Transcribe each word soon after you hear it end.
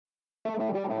What's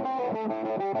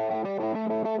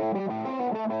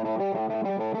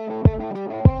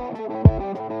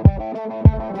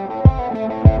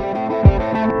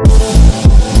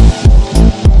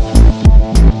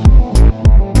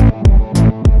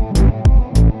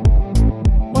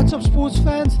up, sports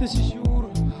fans? This is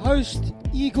your host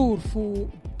Igor for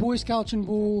Boys Couch and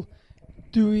Ball,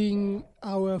 doing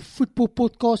our football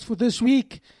podcast for this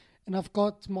week. And I've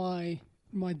got my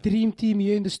dream team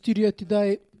here in the studio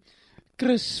today.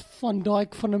 Chris van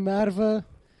Dijk van der Merwe,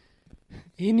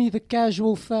 Henny the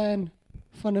casual fan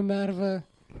van der Merwe,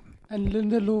 and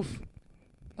Linda,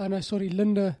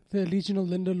 the regional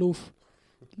Lindelof.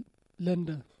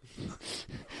 Linda.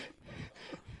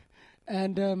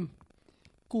 And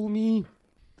call me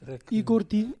Igor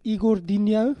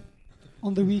Dino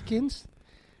on the weekends.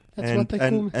 That's what they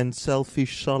call me. And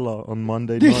Selfish Salah on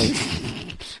Monday night.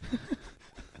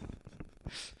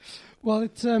 Well,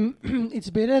 it's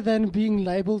better than being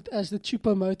labelled as the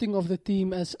Choupo-Moting of the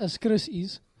team as Chris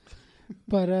is.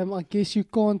 But I guess you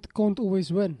can't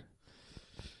always win.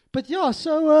 But yeah,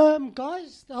 so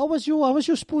guys, how was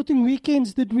your sporting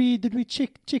weekends? Did we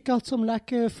check out some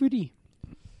lekker foodie?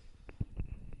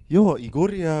 Yeah,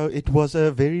 Igor, it was a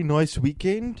very nice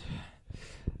weekend.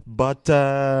 But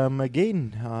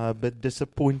again, a bit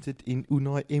disappointed in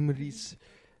Unai Emery's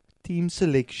team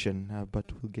selection. But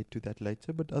we'll get to that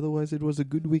later. But otherwise, it was a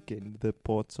good weekend. The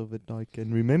parts of it I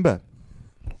can remember.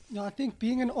 Yeah, I think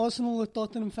being an Arsenal or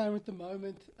Tottenham fan at the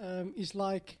moment is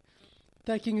like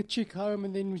taking a chick home,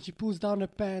 and then when she pulls down her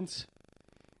pants,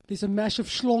 there's a massive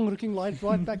schlong looking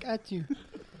right back at you.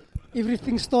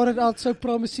 Everything started out so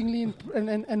promisingly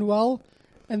and well,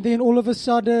 and then all of a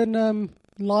sudden,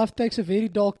 life takes a very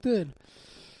dark turn.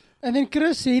 And then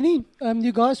Chris, Henny,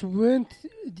 you guys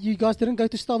didn't go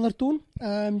to Standerton.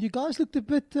 You guys looked a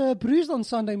bit bruised on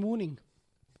Sunday morning.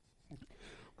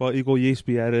 Well, Igor, yes,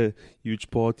 we had a huge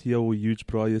party or huge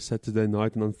braai Saturday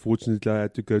night, and unfortunately I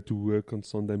had to go to work on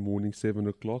Sunday morning, 7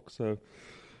 o'clock. So,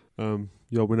 when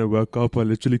I woke up, I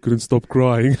literally couldn't stop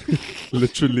crying.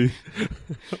 Literally.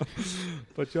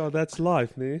 But yeah, that's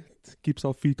life, ne? It keeps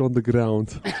our feet on the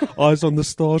ground. Eyes on the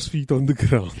stars, feet on the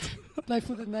ground. Play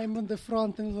for the name on the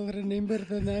front and we'll remember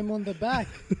the name on the back.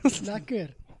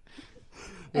 Lekker.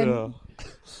 And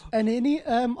Henny,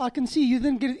 I can see you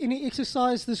didn't get any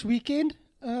exercise this weekend.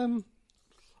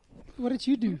 What did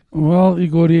you do? Well,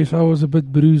 Igor, yes, I was a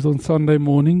bit bruised on Sunday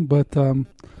morning, but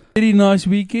very nice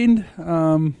weekend.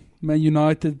 Man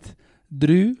United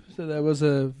drew, so that was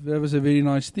a very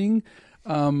nice thing.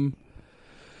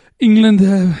 England,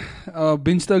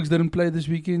 Ben Stokes didn't play this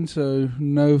weekend, so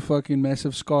no fucking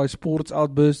massive Sky Sports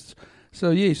outbursts. So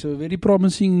yes, a very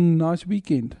promising, nice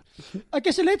weekend.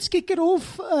 Okay, so let's kick it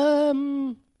off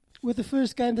with the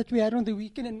first game that we had on the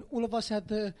weekend, and all of us had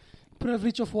the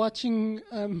privilege of watching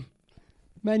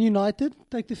Man United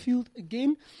take the field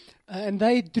again. And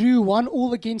they drew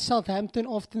 1-1 against Southampton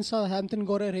after Southampton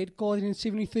got a red card in the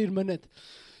 73rd minute.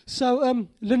 So,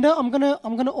 Linda, I'm gonna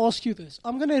ask you this.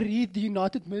 I'm gonna read the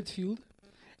United midfield,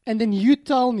 and then you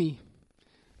tell me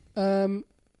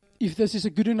if this is a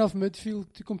good enough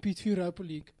midfield to compete for Europa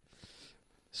League.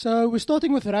 So we're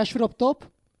starting with Rashford up top,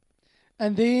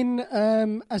 and then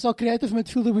as our creative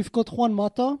midfielder, we've got Juan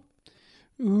Mata,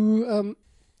 who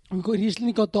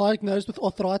recently got diagnosed with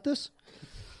arthritis.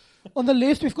 On the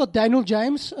left, we've got Daniel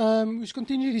James, who's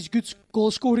continued his good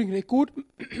goal-scoring record.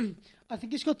 I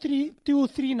think he's got 2 or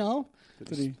 3 now.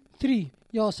 3.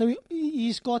 Yeah, so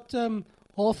he's got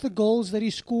half the goals that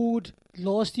he scored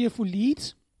last year for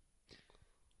Leeds.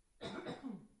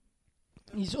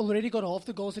 He's already got half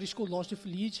the goals that he scored last year for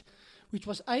Leeds, which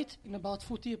was 8 in about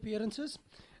 40 appearances.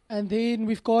 And then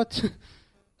we've got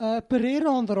Pereira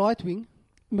on the right wing,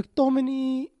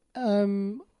 McTominay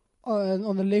on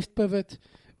the left pivot,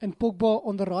 and Pogba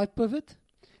on the right pivot.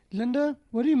 Linda,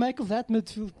 what do you make of that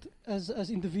midfield as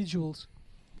individuals?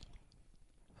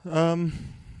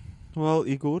 Well,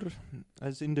 Igor,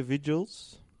 as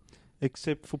individuals,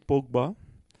 except for Pogba,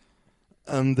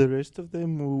 the rest of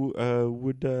them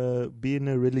would be in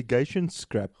a relegation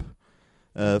scrap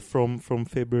from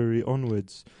February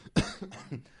onwards.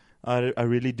 I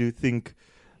really do think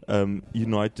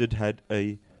United had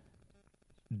a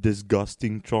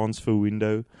disgusting transfer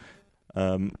window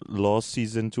last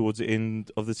season, towards the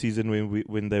end of the season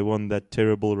when they won that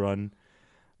terrible run.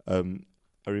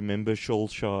 I remember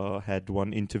Solskjaer had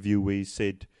one interview where he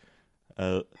said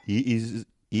he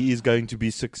is going to be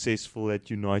successful at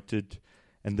United,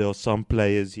 and there are some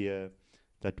players here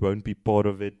that won't be part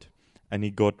of it. And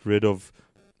he got rid of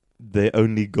their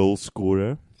only goal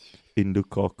scorer in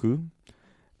Lukaku,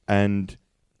 and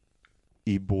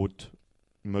he bought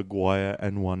Maguire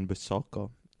and Wan-Bissaka,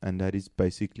 and that is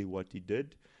basically what he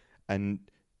did. And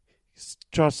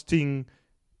trusting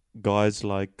guys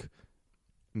like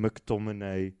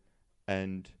McTominay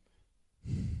and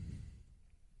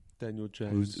Daniel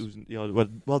James.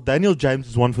 Well, Daniel James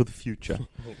is one for the future.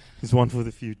 He's one for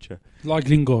the future. Like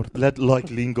Lingard. Like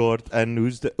Lingard and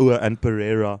and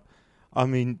Pereira. I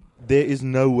mean, there is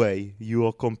no way you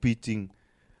are competing.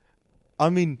 I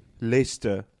mean,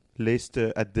 Leicester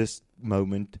at this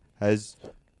moment has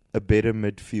a better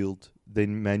midfield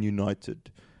than Man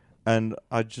United, and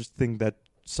I just think that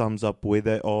sums up where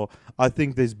they are. I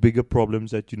think there's bigger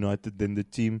problems at United than the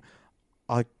team.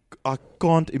 I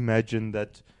can't imagine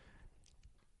that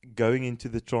going into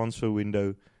the transfer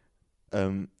window,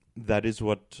 that is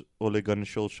what Ole Gunnar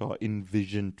Solskjaer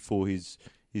envisioned for his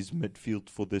midfield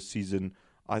for this season.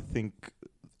 I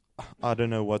don't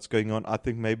know what's going on. I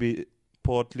think maybe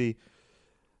partly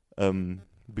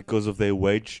because of their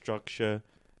wage structure,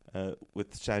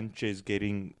 with Sanchez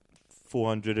getting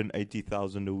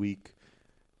 480,000 a week.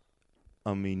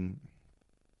 I mean,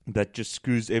 that just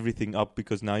screws everything up,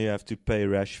 because now you have to pay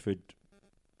Rashford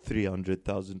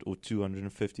 300,000 or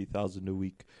 250,000 a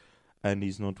week, and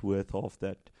he's not worth half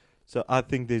that. So I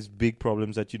think there's big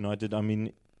problems at United. I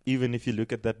mean, even if you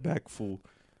look at that back four,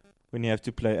 when you have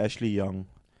to play Ashley Young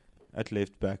at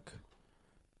left back,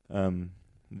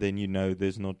 then you know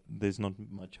there's not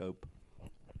much hope.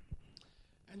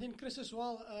 And then Chris as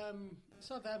well,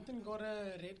 Southampton got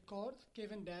a red card.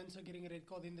 Kevin Danso getting a red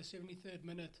card in the 73rd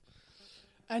minute.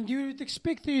 And you would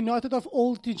expect the United of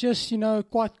old to just,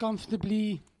 quite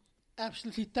comfortably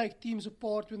absolutely take teams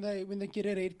apart when they get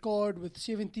a red card with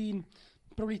 17,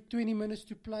 probably 20 minutes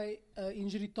to play,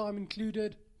 injury time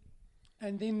included.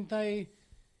 And then they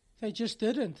just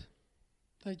didn't.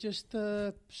 They just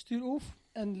stood off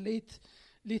and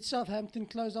let Southampton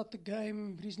close out the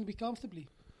game reasonably comfortably.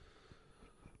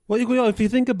 Well, if you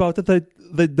think about it,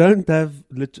 they don't have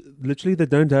literally they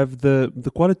don't have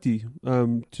the quality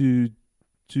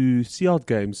to see out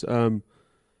games.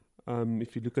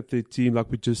 If you look at their team, like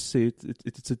we just said,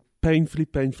 it's a painfully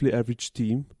average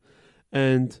team,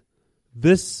 and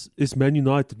this is Man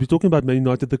United. We're talking about Man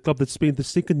United, the club that spent the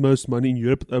second most money in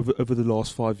Europe over the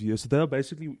last 5 years. So they are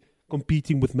basically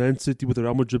competing with Man City, with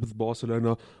Real Madrid, with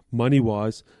Barcelona,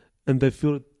 money-wise, and they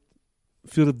feel that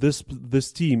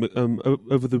this team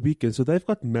over the weekend. So they've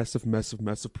got massive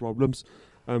problems.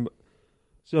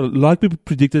 So like we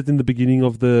predicted in the beginning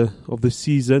of the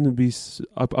season,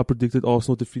 I predicted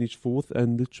Arsenal to finish fourth,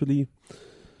 and literally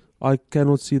I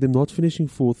cannot see them not finishing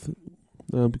fourth,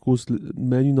 because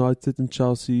Man United and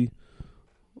Chelsea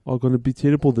are going to be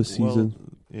terrible this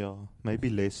season. Yeah, maybe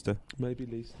Leicester.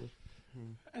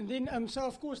 And then, so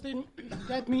of course, then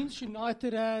that means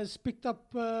United has picked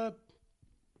up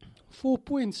 5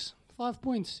 points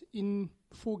in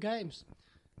 4 games,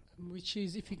 which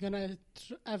is, if you're going to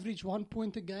average 1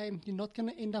 point a game, you're not going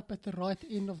to end up at the right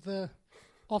end of the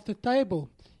table,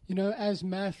 as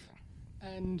math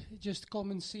and just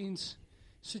common sense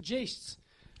suggests.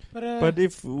 But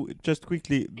if, just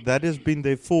quickly, that has been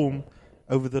their form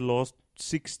over the last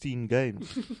 16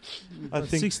 games. I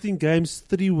think 16 games,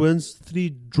 3 wins, 3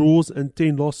 draws, and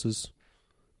 10 losses.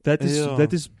 That is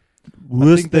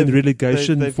worse than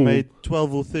relegation. They've made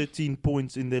 12 or 13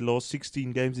 points in their last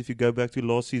 16 games if you go back to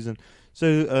last season.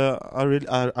 So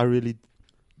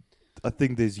I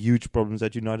think there's huge problems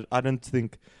at United. I don't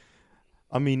think,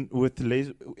 I mean,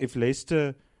 if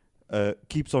Leicester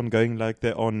keeps on going like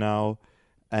they are now,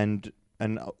 and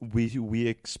we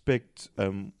expect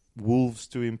Wolves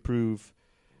to improve,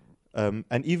 and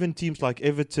even teams like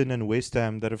Everton and West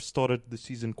Ham that have started the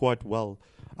season quite well.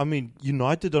 I mean,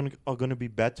 United are going to be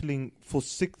battling for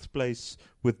 6th place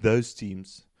with those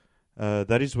teams.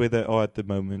 That is where they are at the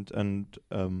moment, and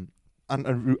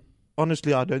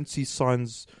honestly, I don't see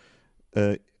signs.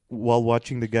 While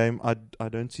watching the game, I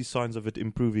don't see signs of it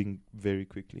improving very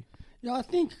quickly. Yeah, I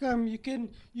think you can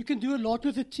do a lot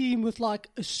with a team with like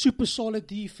a super solid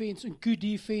defense and good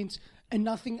defense and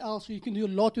nothing else. Or you can do a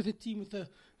lot with a team with a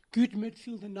good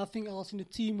midfield and nothing else, and a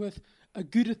team with a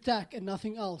good attack and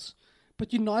nothing else.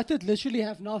 But United literally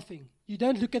have nothing. You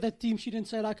don't look at that team sheet and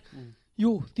say like,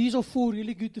 these are 4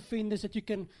 really good defenders that you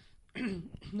can.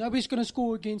 Nobody's going to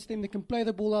score against them. They can play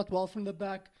the ball out well from the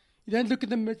back. You don't look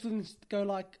at the midfield and go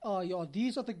like,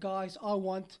 these are the guys I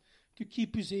want to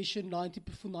keep possession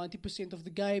 90% of the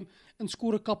game and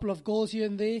score a couple of goals here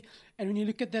and there. And when you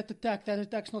look at that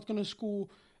attack's not going to score.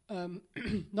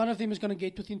 None of them is going to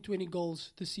get within 20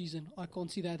 goals this season. I can't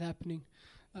see that happening.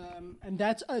 And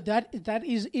that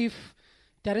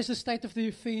is the state of the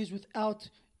affairs without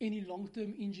any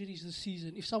long-term injuries this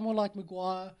season. If someone like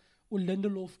Maguire or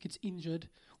Lindelof gets injured,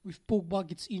 or if Pogba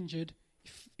gets injured,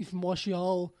 if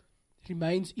Martial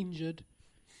remains injured,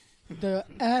 they're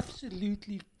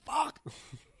absolutely fucked.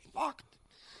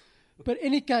 But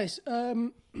any case,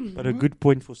 But a good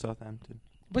point for Southampton.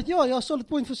 but yeah, solid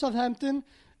point for Southampton.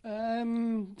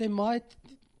 They might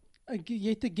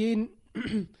yet again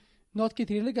not get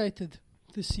relegated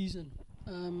this season.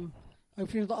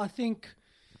 Hopefully, I think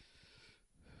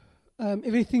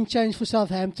everything changed for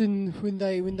Southampton when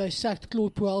they sacked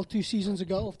Claude Puel 2 seasons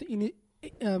ago after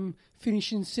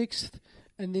finishing 6th,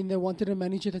 and then they wanted a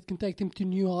manager that can take them to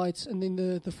new heights. And then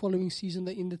the following season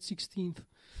they ended 16th.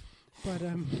 But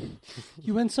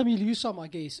you win some, you lose some, I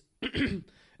guess.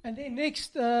 And then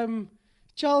next,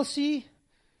 Chelsea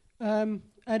had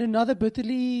another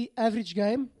bitterly average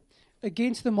game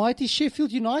against the mighty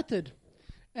Sheffield United,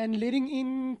 and letting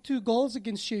in 2 goals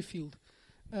against Sheffield.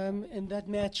 And that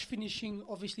match finishing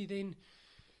obviously then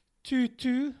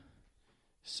 2-2.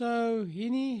 So,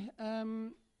 Henny,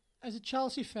 as a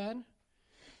Chelsea fan,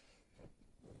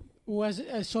 or as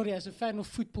a fan of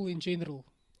football in general,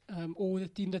 or the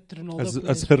team that Ronaldo plays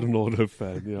As a Ronaldo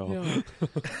fan, yeah.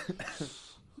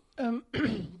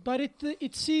 But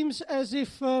it seems as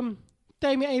if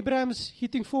Tammy Abrahams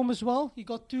hitting form as well. He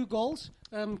got 2 goals.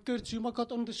 Kurt Zuma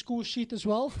got on the score sheet as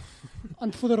well,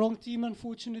 and for the wrong team,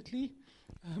 unfortunately.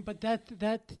 But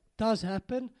that does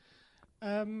happen.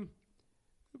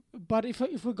 But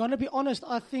if we're going to be honest,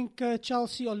 I think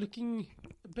Chelsea are looking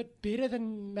a bit better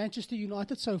than Manchester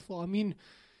United so far. I mean,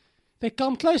 they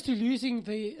come close to losing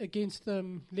against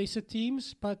lesser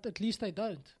teams, but at least they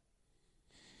don't.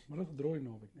 Maar dat draai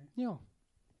naweek, né? Ja.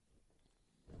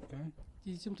 Okay.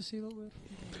 Iets om te sê daaroor?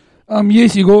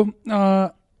 Yes, Hugo.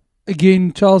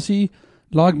 Again, Chelsea,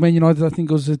 like Man United, I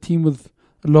think was a team with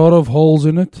a lot of holes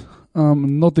in it.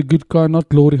 Not the good kind, not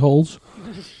glory holes.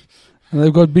 And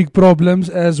they've got big problems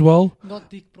as well. Not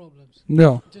big problems.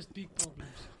 No. Just big problems.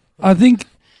 I think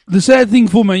the sad thing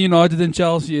for Man United and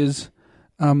Chelsea is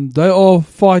they are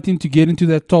fighting to get into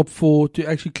that top 4 to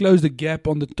actually close the gap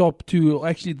on the top 2, or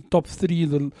actually the top 3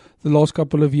 the last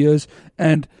couple of years.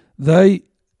 And they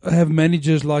have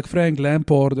managers like Frank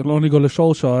Lampard and Ole Gunnar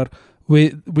Solskjaer, where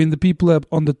when the people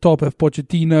on the top have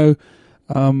Pochettino,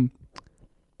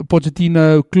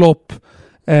 Klopp,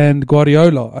 and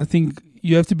Guardiola. I think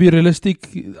you have to be realistic.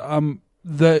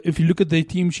 If you look at their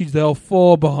team sheets, they are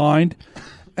far behind.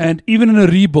 And even in a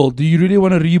rebuild, do you really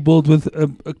want to rebuild with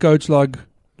a coach like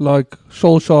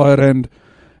Solskjaer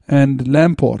and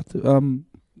Lampard?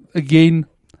 Again,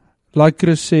 like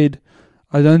Chris said,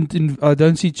 I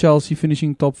don't see Chelsea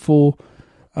finishing top 4.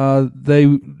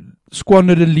 They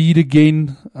squandered a lead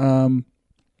again.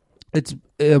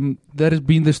 That has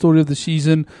been the story of the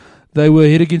season. They were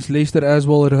hit against Leicester as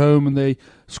well at home, and they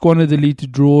squandered the lead to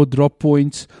drop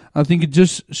points. I think it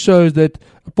just shows that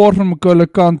apart from N'Golo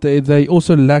Kante, they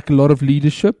also lack a lot of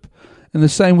leadership. And the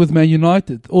same with Man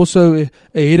United. Also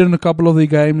ahead in a couple of their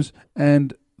games,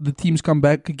 and the teams come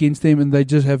back against them and they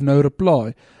just have no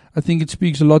reply. I think it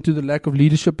speaks a lot to the lack of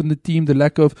leadership in the team, the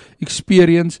lack of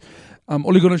experience.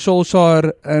 Ole Gunnar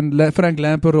Solskjaer and Frank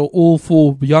Lampard are all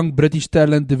for young British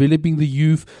talent, developing the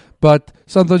youth. But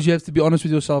sometimes you have to be honest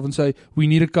with yourself and say, we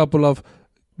need a couple of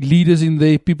leaders in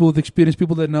there, people with experience,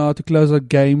 people that know how to close out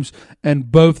games.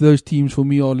 And both those teams, for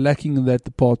me, are lacking in that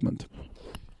department.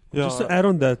 Yeah. Just to add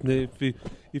on that,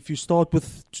 if you start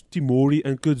with Timori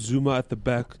and Kurt Zuma at the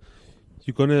back,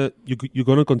 you're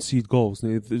gonna concede goals.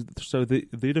 So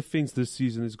their defense this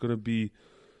season is gonna be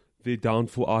their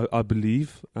downfall, I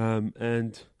believe,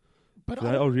 and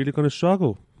they are really gonna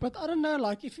struggle. But I don't know,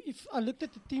 like if I looked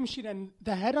at the team sheet and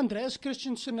they had Andreas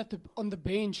Christensen on the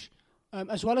bench,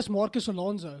 as well as Marcus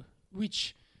Alonso,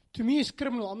 which to me is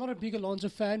criminal. I'm not a big Alonso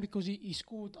fan because he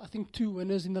scored, I think, 2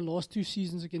 winners in the last 2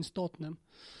 seasons against Tottenham.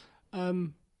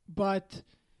 But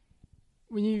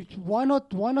why not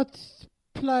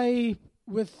play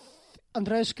with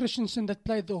Andreas Christensen that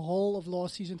played the whole of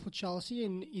last season for Chelsea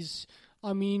and he's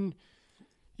no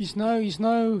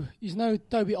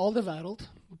Toby Alderweireld,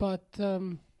 but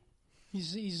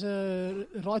he's a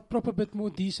right proper bit more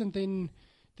decent than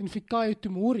Fikayo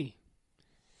Tomori.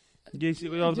 Yes,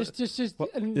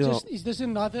 Is this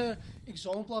another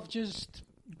example of just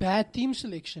bad team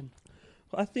selection?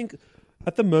 I think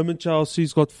at the moment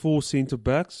Chelsea's got 4 centre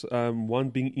backs, one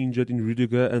being injured in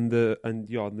Rudiger, and then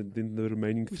the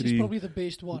remaining Which 3, is probably the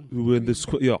best one, who were in the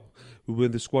squad. Yeah, who were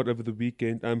in the squad over the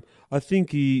weekend. I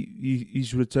think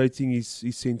he's rotating his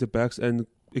centre backs and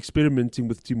experimenting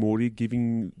with Timori,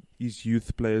 giving his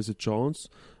youth players a chance,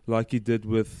 like he did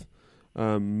with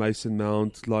Mason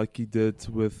Mount, like he did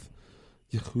with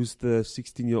who's the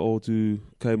 16-year-old who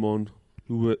came on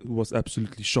who was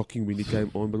absolutely shocking when he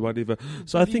came on, but whatever.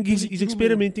 So I think he's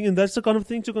experimenting, and that's the kind of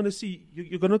things you're going to see.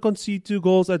 You're going to concede 2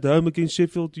 goals at home against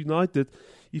Sheffield United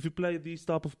if you play these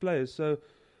type of players. So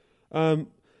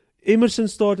Emerson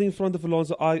starting in front of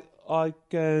Alonso, I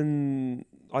can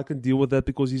deal with that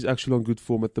because he's actually on good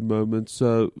form at the moment.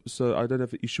 So I don't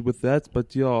have an issue with that.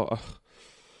 But yeah,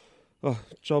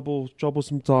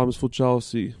 troublesome times for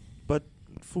Chelsea. But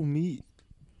for me,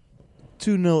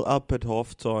 2-0 up at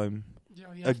halftime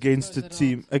against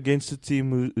a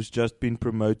team who's just been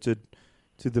promoted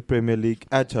to the Premier League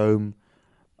at home.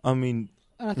 I mean,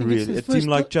 really, a team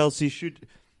like Chelsea should.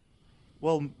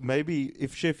 Well, maybe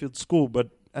if Sheffield score, but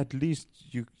at least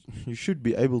you should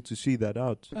be able to see that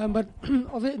out. But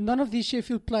none of these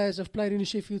Sheffield players have played in a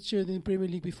Sheffield shirt in the Premier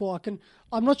League before.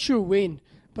 I'm not sure when,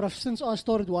 but since I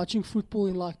started watching football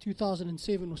in like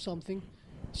 2007 or something,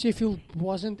 Sheffield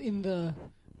wasn't in the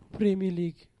Premier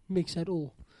League mix at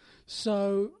all.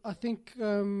 So I think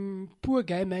poor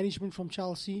game management from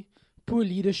Chelsea, poor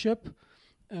leadership,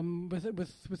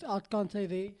 without Kante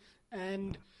there,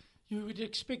 and you would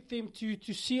expect them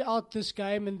to see out this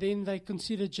game, and then they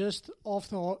consider just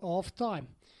after half time.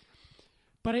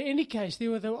 But in any case, there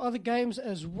were other games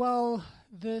as well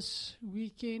this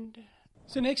weekend.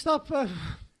 So next up,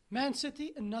 Man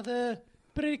City, another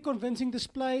pretty convincing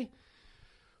display,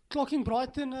 clocking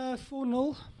Brighton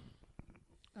 4-0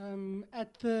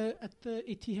 at the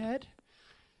Etihad.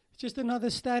 Just another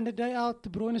standard day out. De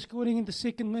Bruyne scoring in the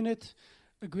 2nd minute,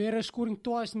 Aguero scoring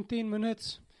twice in 10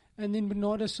 minutes. And then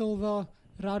Bernardo Silva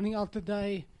rounding out the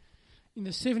day in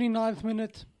the 79th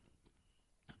minute.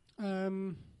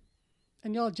 And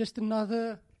yeah, just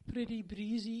another pretty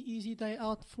breezy, easy day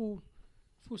out for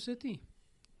City.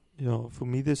 Yeah, for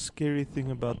me the scary thing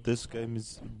about this game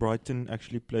is Brighton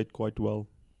actually played quite well.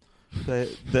 They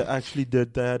actually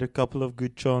did. They had a couple of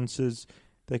good chances.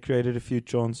 They created a few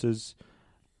chances.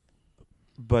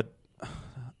 But,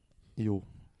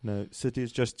 City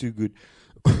is just too good.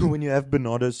 When you have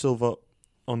Bernardo Silva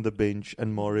on the bench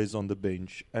and Mahrez on the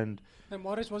bench, and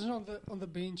Mahrez wasn't on the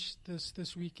bench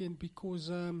this weekend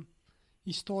because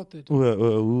he started,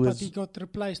 but he got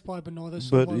replaced by Bernardo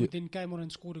Silva, who then came on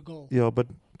and scored a goal. Yeah, but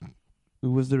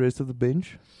who was the rest of the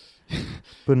bench?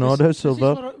 Bernardo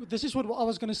Silva. This is what I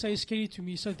was going to say is scary to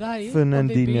me. So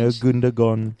Fernandinho,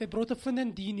 Gundogan. They brought a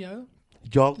Fernandinho,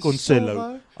 João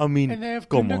Cancelo. I mean, and they have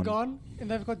Gundogan, and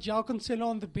they've got João Cancelo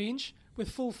on the bench with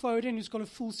Phil Foden, who's got a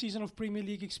full season of Premier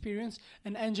League experience,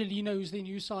 and Angelino, who's the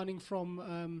new signing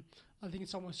from, I think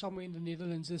it's somewhere in the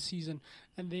Netherlands this season,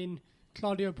 and then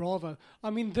Claudio Bravo. I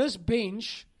mean, this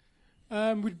bench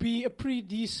would be a pretty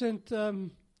decent,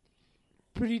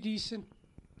 pretty decent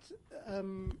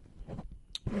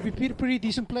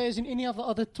players in any of the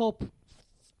other top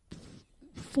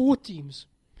 4 teams.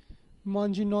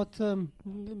 Mind you, not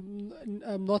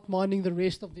minding the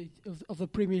rest of the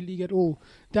Premier League at all.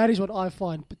 That is what I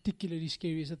find particularly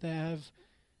scary, is that they have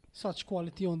such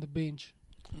quality on the bench.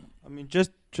 I mean,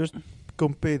 just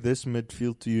compare this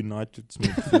midfield to United's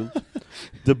midfield.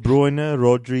 De Bruyne,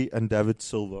 Rodri, and David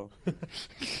Silva.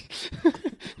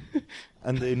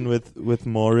 And then with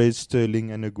Mahrez,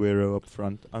 Sterling, and Aguero up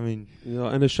front. I mean, yeah,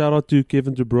 and a shout out to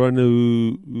Kevin De Bruyne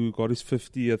who got his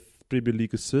 50th Premier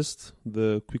League assist,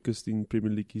 the quickest in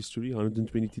Premier League history,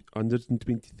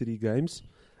 123 games,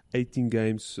 18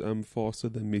 games faster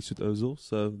than Mesut Ozil,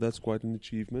 so that's quite an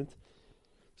achievement.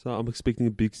 So I'm expecting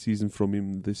a big season from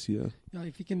him this year. Yeah,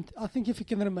 I think if he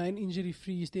can remain injury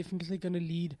free, he's definitely going to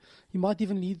lead. He might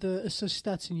even lead the assist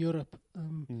stats in Europe.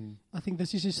 I think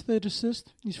this is his 3rd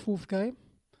assist, his 4th game,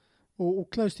 or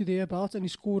close to thereabouts, and he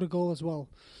scored a goal as well.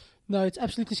 No, it's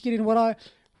absolutely scary. And what I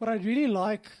really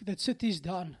like that City's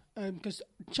done, because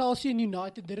Chelsea and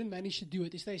United didn't manage to do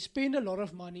it, is they spend a lot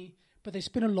of money, but they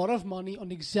spend a lot of money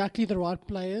on exactly the right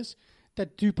players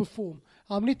that do perform.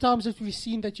 How many times have we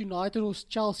seen that United or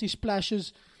Chelsea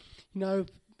splashes,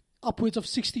 upwards of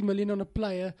 60 million on a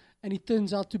player, and it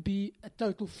turns out to be a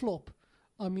total flop?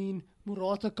 I mean,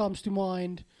 Morata comes to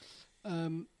mind,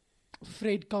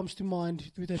 Fred comes to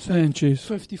mind, Sanchez,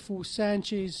 54,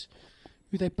 Sanchez,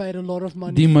 who they paid a lot of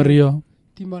money. Di Maria,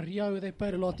 who they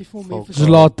paid a lot for. Memphis,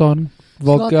 Zlatan,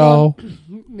 Valkau.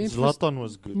 Zlatan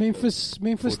was good. Memphis for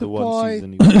the Depay. one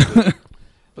season he was good.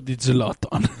 But it's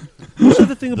Zlatan. Also,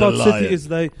 the thing about City is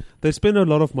they spend a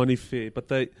lot of money fair, but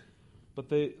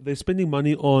they're spending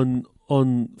money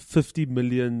on 50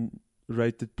 million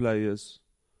rated players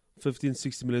 50 and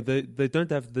 60 million. They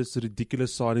don't have this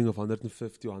ridiculous signing of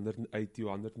 150 or 180 or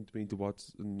 120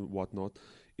 watts and whatnot.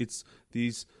 It's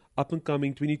these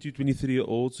up-and-coming 22,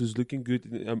 23-year-olds who's looking good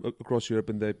across Europe,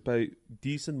 and they pay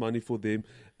decent money for them.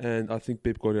 And I think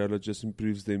Pep Guardiola just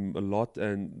improves them a lot,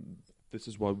 and this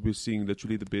is why we're seeing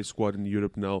literally the best squad in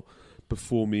Europe now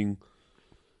performing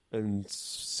and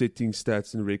setting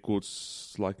stats and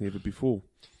records like never before.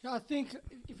 Yeah, I think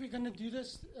if we're going to do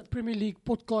this Premier League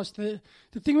podcast,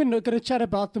 the thing we're not going to chat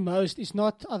about the most is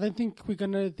not, I don't think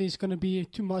there's going to be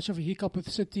too much of a hiccup with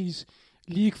City's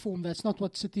league form. That's not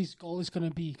what City's goal is going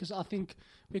to be, because I think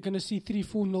we're going to see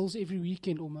 3-4 nils every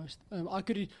weekend almost.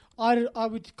 I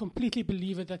would completely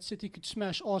believe it that City could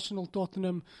smash Arsenal,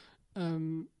 Tottenham,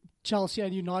 Chelsea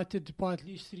and United by at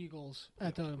least 3 goals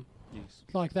at home. Yes.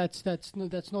 Like that's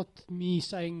not me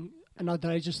saying an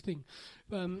outrageous thing.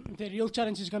 The real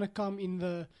challenge is going to come in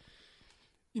the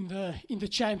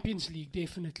Champions League,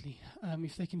 definitely.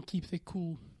 If they can keep their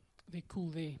cool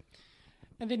there.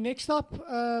 And then next up,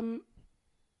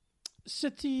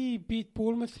 City beat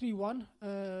Bournemouth 3-1.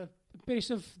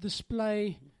 Impressive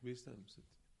display. West Ham City.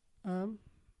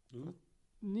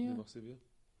 Yeah.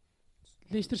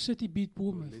 Leicester City beat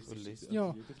Bournemouth.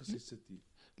 Yeah.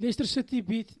 Leicester City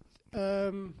beat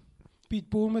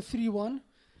Bournemouth 3-1.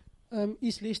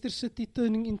 Is Leicester City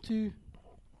turning into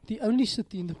the only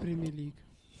city in the Premier League?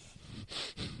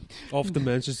 After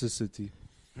Manchester City.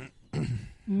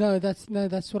 No,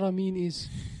 that's what I mean is,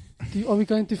 are we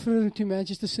going to refer to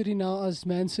Manchester City now as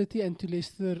Man City and to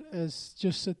Leicester as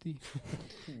just City?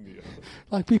 Yeah.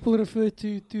 Like people refer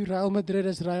to Real Madrid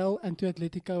as Real and to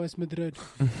Atletico as Madrid.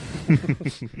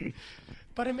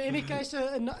 But in any case,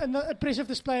 an impressive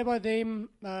display by them.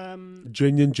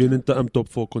 Genuine top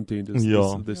 4 contenders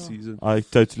this season. I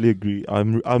totally agree.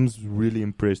 I'm really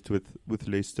impressed with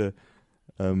Leicester.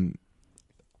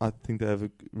 I think they have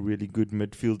a really good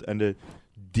midfield and a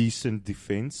decent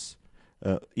defense.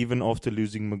 Even after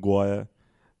losing Maguire,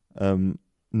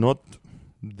 not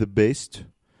the best,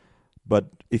 but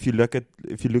if you look at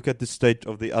the state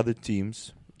of the other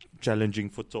teams challenging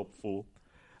for top 4,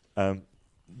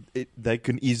 they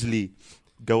can easily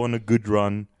go on a good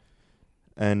run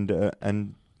and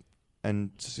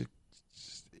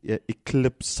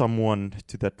eclipse someone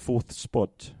to that 4th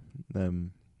spot.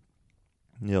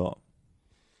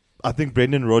 I think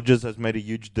Brendan Rodgers has made a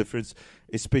huge difference,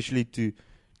 especially to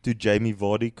Jamie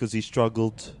Vardy, because he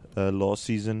struggled last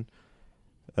season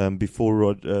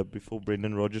before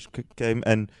Brendan Rodgers came,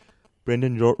 and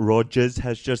Brendan Rodgers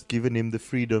has just given him the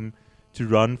freedom to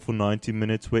run for 90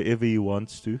 minutes wherever he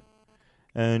wants to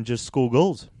and just score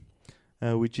goals,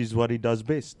 which is what he does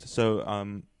best. So,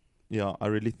 I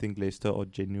really think Leicester are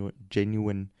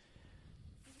genuine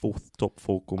 4th top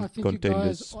 4 I think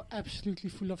contenders. you guys are absolutely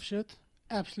full of shit.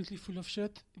 Absolutely full of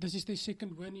shit. This is their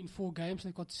 2nd win in 4 games.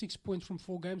 They got 6 points from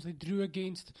 4 games. They drew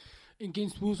against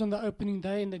Wolves on the opening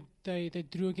day, and they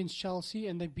drew against Chelsea,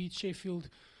 and they beat Sheffield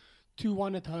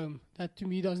 2-1 at home. That to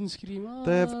me doesn't scream.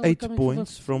 They have 8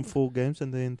 points from 4 games,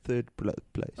 and they're in 3rd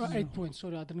place. 8 points.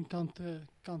 Sorry, I didn't count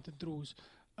the draws.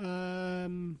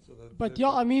 But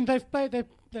yeah, I mean they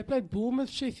played Bournemouth,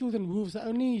 Sheffield, and Wolves. The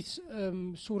only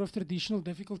sort of traditional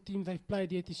difficult team they've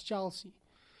played yet is Chelsea.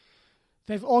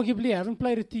 They've arguably haven't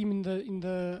played a team in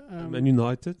the Man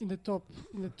United in the top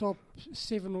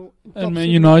 7 or And Man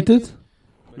United,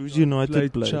 Who's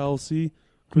United played? Chelsea,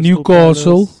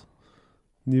 Newcastle.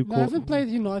 No, I haven't played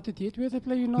United yet. Where they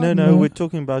play United? No, we're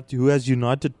talking about who has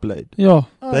United played. Yeah.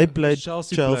 They played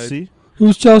Chelsea.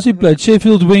 Who's Chelsea played?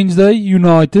 Sheffield Wednesday,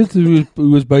 United, who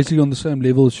was basically on the same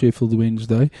level as Sheffield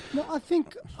Wednesday. No, I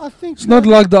think it's not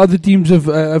like the other teams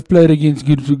have played against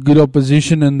good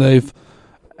opposition and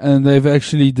they've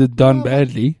actually done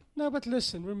badly. No, but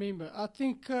listen, remember, I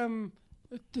think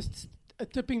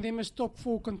tipping them as top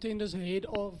 4 contenders ahead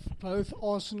of both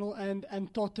Arsenal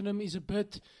and Tottenham is a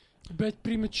bit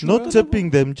premature. Not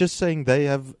tipping them, just saying they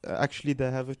have a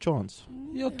chance.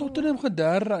 Ja, Tottenham gaan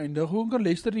 3rde eindig. Hoe kan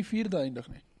Leicester nie 4de eindig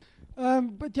nie?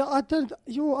 But yeah, I don't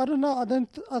know.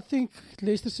 I think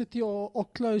Leicester City are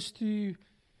close to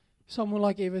someone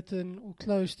like Everton or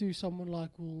close to someone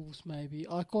like Wolves. Maybe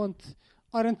I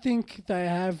don't think they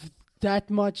have that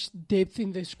much depth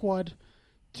in their squad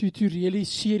to really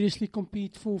seriously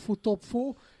compete for top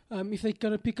 4. If they're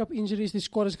going to pick up injuries, their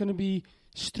squad is going to be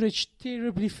stretched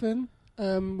terribly thin.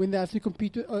 When they have to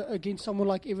compete against someone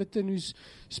like Everton, who's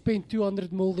spent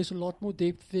 200 mil, there's a lot more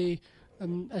depth there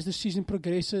as the season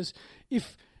progresses.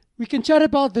 If we can chat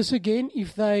about this again,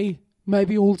 if they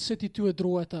maybe hold City to a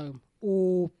draw at home,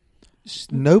 or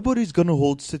Nobody's gonna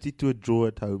hold City to a draw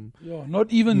at home. Yeah,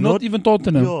 not even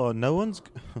Tottenham. Yeah, no one's.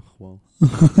 Well,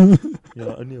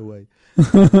 yeah, only away.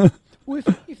 Well,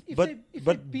 if But- they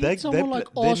but beat they someone pla-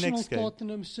 like their Arsenal, next game-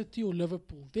 Tottenham, City, or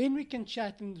Liverpool, then we can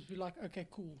chat and be like, okay,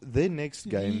 cool. Their next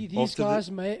game These after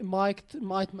guys might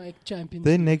make champions.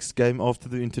 their next game after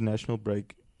the international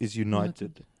break is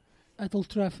United. At Old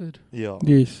Trafford. Yeah,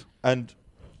 Yes. and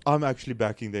I'm actually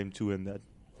backing them to win that.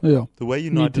 Yeah. The way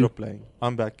United too. are playing,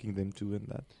 I'm backing them to win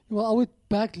that. Well, I would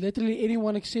back literally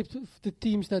anyone except the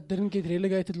teams that didn't get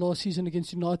relegated last season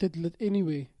against United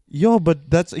anyway. Yeah, but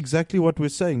that's exactly what we're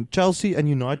saying. Chelsea and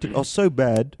United are so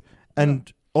bad,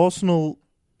 and Arsenal's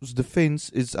defense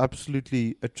is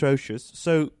absolutely atrocious.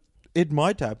 So it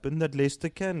might happen that Leicester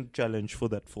can challenge for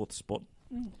that fourth spot.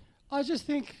 I just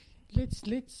think let's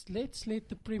let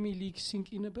the Premier League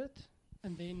sink in a bit,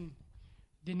 and then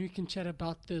we can chat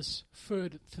about this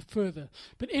further.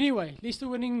 But anyway, Leicester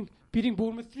beating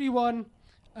Bournemouth 3-1.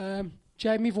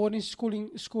 Jamie Vardy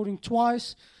scoring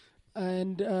twice,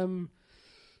 and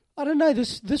I don't know.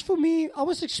 This for me, I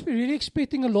was really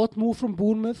expecting a lot more from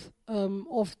Bournemouth.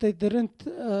 Of they didn't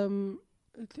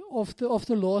of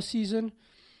the last season.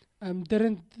 I know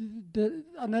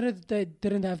that they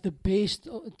didn't have the best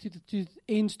to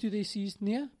ends to their season.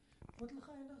 Yeah.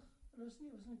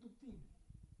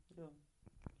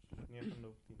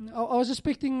 I was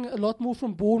expecting a lot more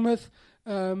from Bournemouth.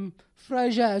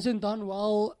 Fraser hasn't done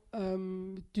well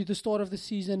to the start of the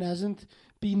season. Hasn't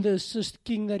been the assist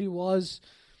king that he was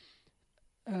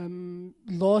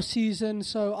last season.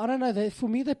 So I don't know. For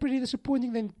me, they're pretty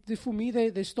disappointing. Then for me,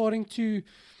 they're starting to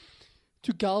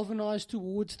galvanize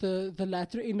towards the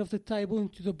latter end of the table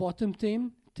into the bottom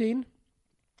 10,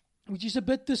 which is a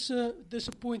bit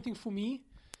disappointing for me.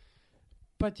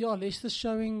 But yeah, Leicester's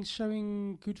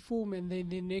showing good form, and then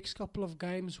the next couple of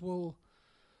games will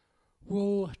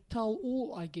tell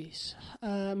all, I guess.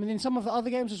 And then some of the other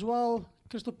games as well.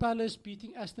 Crystal Palace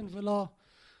beating Aston Villa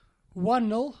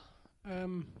 1-0.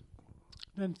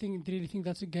 Don't really think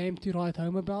that's a game to write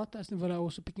home about. Aston Villa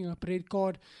also picking up a red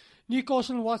card.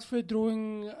 Newcastle and Watford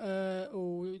drawing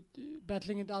or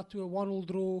battling it out to a 1-1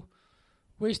 draw.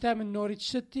 West Ham and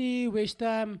Norwich City. West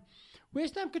Ham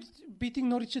could beating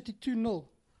Norwich City 2-0.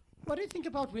 What do you think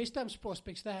about West Ham's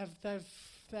prospects? They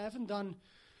haven't done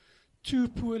too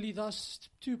poorly thus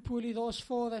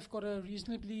far. They've got a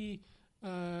reasonably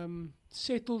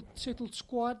settled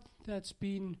squad that's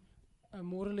been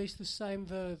more or less the same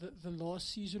the last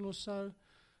season or so.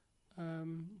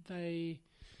 They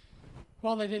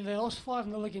lost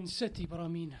 5-0 against City, but I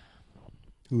mean,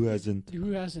 Who hasn't?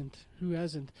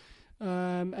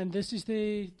 And this is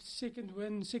their second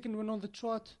win on the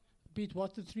trot. Beat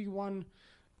Watford 3-1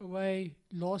 away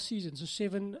last season. So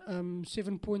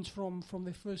 7 points from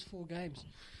their first 4 games.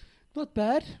 Not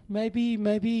bad.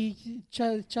 Maybe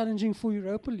challenging for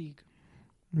Europa League.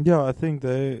 Yeah, I think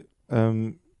they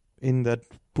in that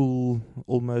pool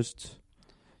almost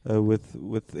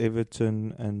with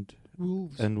Everton and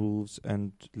Wolves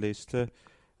and Leicester.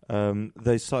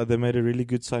 They made a really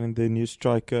good signing. Their new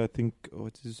striker, I think,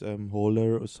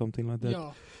 Haller or something like that.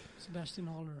 Yeah, Sebastian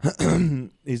Haller.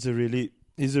 He's a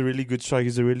really good striker.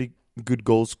 He's a really good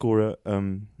goal scorer.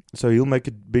 So he'll make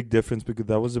a big difference, because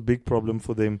that was a big problem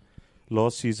for them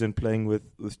last season, playing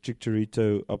with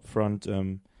Chicharito up front,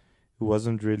 who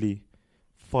wasn't really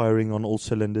firing on all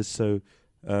cylinders. So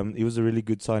he was a really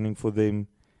good signing for them.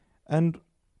 And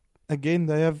again,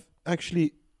 they have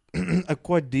actually a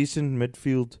quite decent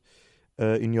midfield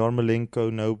in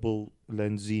Yarmolenko, Noble,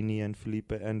 Lanzini, and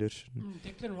Felipe Anderson.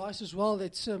 Declan Rice as well.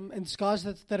 That's and it's guys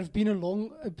that have been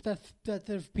that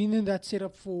have been in that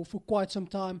setup for quite some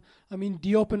time. I mean,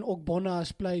 Diop and Ogbonna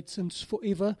has played since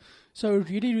forever, so a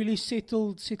really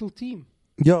settled team.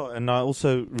 Yeah, and I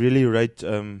also really rate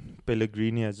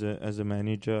Pellegrini as a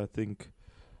manager. I think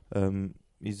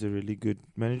he's a really good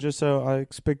manager. So I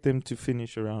expect them to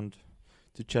finish around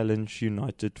to challenge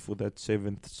United for that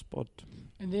 7th spot.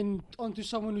 And then on to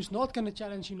someone who's not going to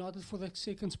challenge United for that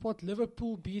 2nd spot.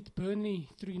 Liverpool beat Burnley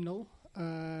 3-0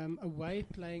 away,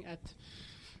 playing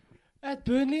at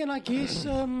Burnley, and I guess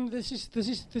this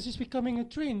is becoming a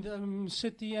trend.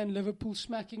 City and Liverpool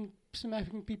smacking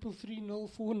people 3-0,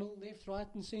 4-0 left, right,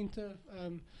 and centre,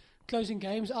 closing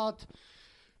games out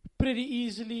pretty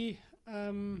easily,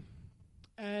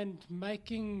 and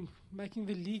making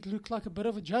the league look like a bit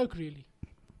of a joke, really.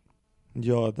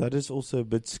 Yeah, that is also a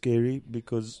bit scary,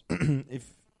 because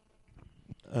if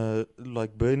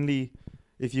like Burnley,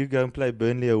 if you go and play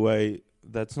Burnley away,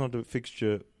 that's not a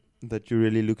fixture that you're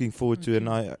really looking forward to. And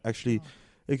I actually,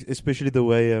 especially the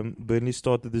way Burnley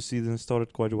started the season,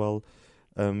 started quite well.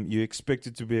 You expect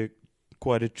it to be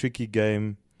quite a tricky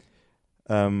game,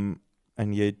 and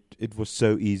yet it was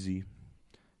so easy.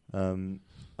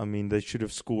 I mean, they should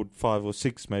have scored 5 or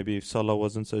 6 maybe if Salah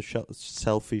wasn't so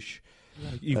selfish.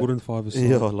 Like Igor and 5 aside.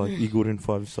 Yeah, like Igor and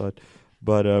 5 side.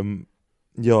 But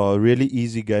yeah, a really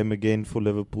easy game again for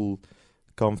Liverpool,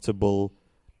 comfortable.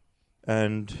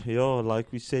 And yeah,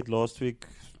 like we said last week,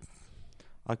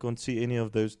 I can't see any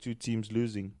of those two teams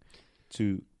losing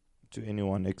to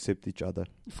anyone except each other.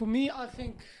 For me, I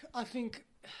think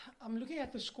I'm looking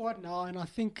at the squad now, and I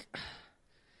think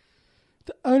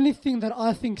the only thing that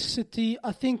I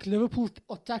think Liverpool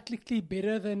are tactically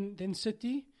better than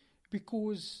City,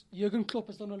 because Jurgen Klopp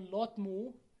has done a lot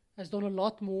more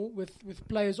with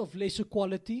players of lesser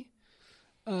quality.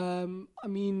 I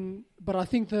mean, but I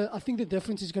think the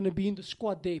difference is going to be in the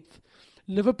squad depth.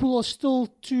 Liverpool are still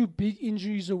 2 big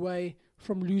injuries away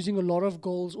from losing a lot of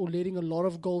goals or letting a lot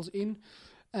of goals in.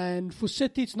 And for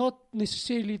City, it's not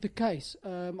necessarily the case.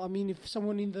 I mean, if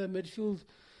someone in the midfield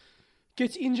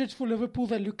gets injured for Liverpool,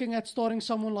 they're looking at starting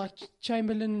someone like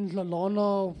Chamberlain,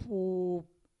 Lallana, or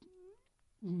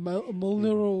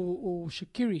Milner or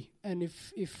Shaqiri. And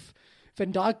if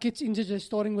Van Dijk gets injured, they're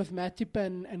starting with Matip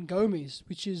and Gomez,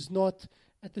 which is not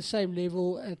at the same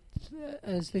level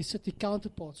as their City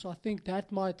counterparts. So I think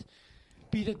that might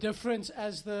be the difference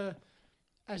as the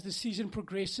season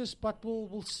progresses. But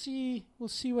we'll see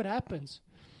what happens.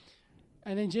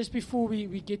 And then just before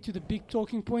we get to the big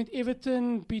talking point,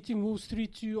 Everton beating Wolves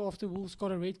 3-2 after Wolves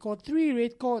got a red card. 3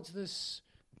 red cards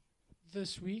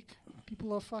this week.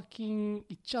 People are fucking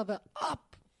each other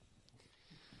up.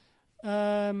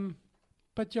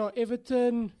 But yeah,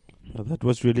 Everton. Oh, that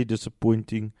was really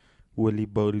disappointing. Willy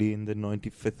Bowley in the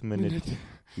 95th minute.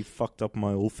 He fucked up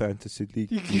my whole fantasy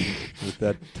league with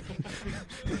that.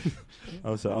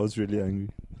 I was really angry.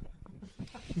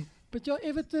 But yeah,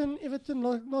 Everton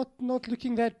not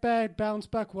looking that bad. Bounced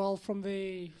back well from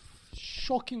the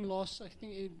shocking loss, I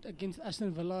think, against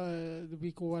Aston Villa the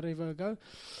week or whatever ago.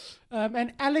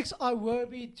 And Alex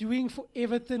Iwobi doing for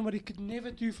Everton what he could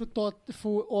never do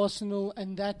for Arsenal,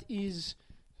 and that is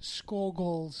score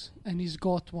goals, and he's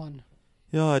got one.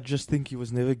 Yeah, I just think he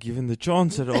was never given the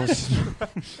chance at Arsenal.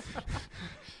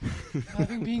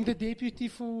 Having been the deputy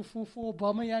for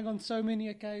Aubameyang on so many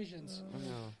occasions.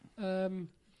 And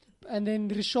then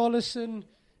Richarlison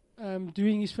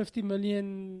doing his £50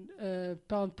 million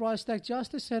price tag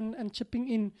justice and chipping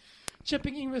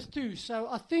in with 2. So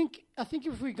I think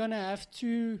if we're gonna have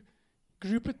to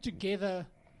group it together,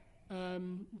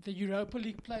 the Europa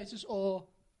League places are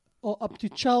up to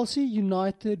Chelsea,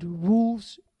 United,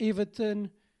 Wolves,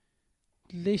 Everton,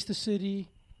 Leicester City,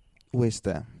 West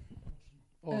Ham,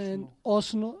 and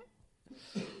Arsenal.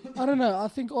 I don't know. I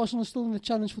think Arsenal is still in the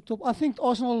challenge for top. I think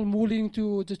Arsenal are more leaning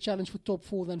to the challenge for top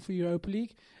 4 than for Europa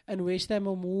League, and West Ham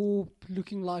are more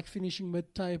looking like finishing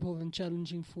mid-table and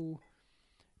challenging for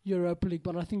Europa League.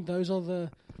 But I think those are the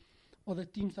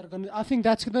teams that are going to. I think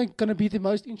that's going to be the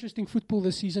most interesting football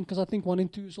this season, because I think 1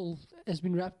 and 2 has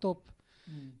been wrapped up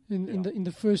in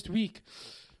the first week.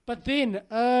 But then,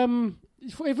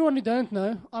 for everyone who don't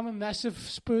know, I'm a massive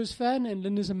Spurs fan, and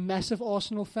Linda's a massive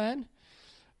Arsenal fan.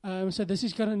 So this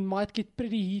is might get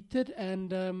pretty heated,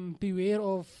 and beware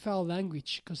of foul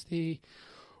language, because there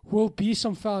will be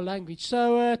some foul language.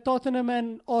 So Tottenham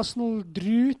and Arsenal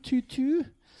drew 2-2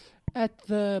 at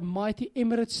the mighty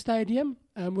Emirates Stadium,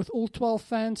 with all 12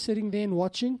 fans sitting there and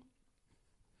watching.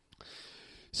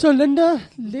 So Linda,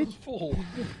 let's fall.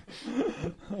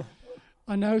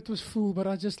 I know it was full, but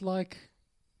I just like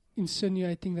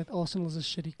insinuating that Arsenal is a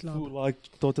shitty club. Full like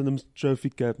Tottenham's trophy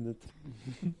cabinet.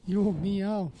 Yo,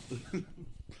 meow.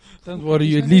 Don't worry,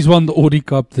 you at least won the Audi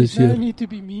Cup this year. No need to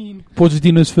be mean.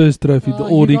 Pochettino's first trophy, the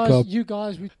Audi Cup. You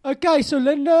guys. Okay, so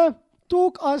Linda,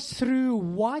 talk us through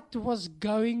what was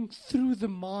going through the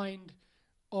mind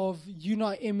of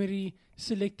Unai Emery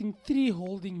selecting 3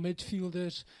 holding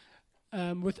midfielders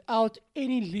without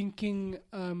any linking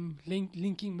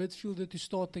midfielder to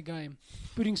start the game,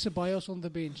 putting Ceballos on the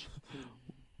bench.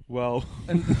 Well,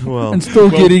 and still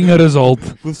getting a result.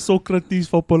 With Socrates,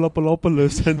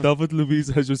 Papadopoulos and David Luiz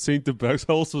as your centre backs,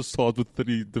 I also start with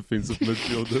 3 defensive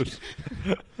midfielders.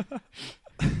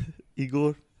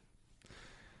 Igor.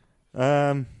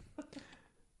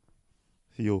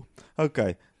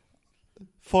 Okay.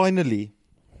 Finally,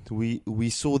 we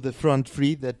saw the front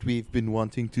three that we've been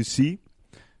wanting to see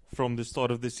from the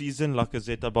start of the season.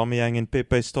 Lacazette, Aubameyang and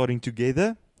Pepe starting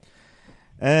together.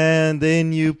 And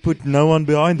then you put no one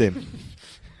behind them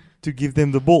to give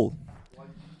them the ball.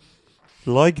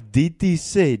 Like DT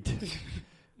said,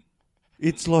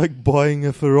 it's like buying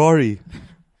a Ferrari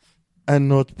and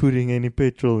not putting any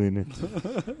petrol in it.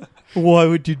 Why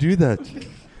would you do that?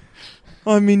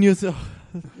 I mean,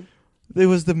 there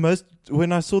was the most.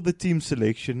 When I saw the team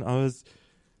selection, I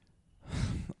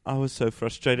was so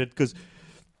frustrated because,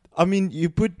 I mean, you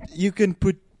can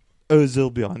put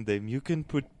Ozil behind them, you can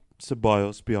put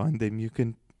Ceballos behind them,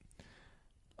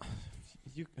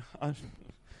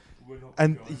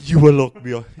 and you will lock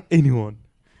behind anyone,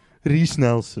 Reece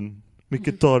Nelson,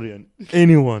 Mkhitaryan,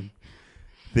 anyone.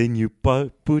 Then you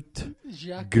put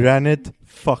Xhaka. Granite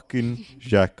fucking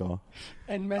Xhaka.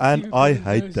 And I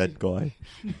hate that guy.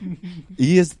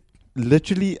 He is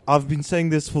literally, I've been saying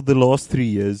this for the last 3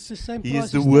 years. He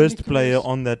is the worst player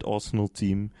on that Arsenal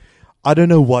team. I don't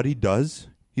know what he does.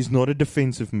 He's not a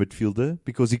defensive midfielder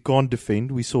because he can't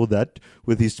defend. We saw that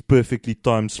with his perfectly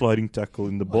timed sliding tackle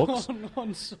in the box.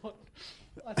 On Son.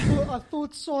 I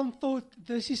thought Son thought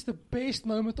this is the best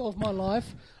moment of my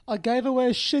life. I gave away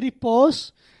a shitty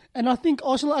pass, and I think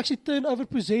Arsenal actually turned over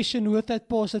possession with that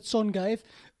pass that Son gave.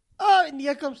 Oh, and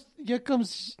here comes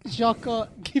Xhaka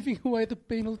giving away the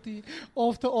penalty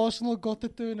after Arsenal got the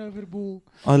turnover ball.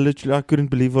 I couldn't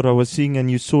believe what I was seeing, and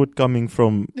you saw it coming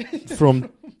from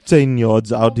 10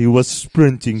 yards out. He was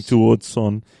sprinting towards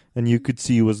Son, and you could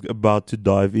see he was about to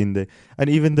dive in there. And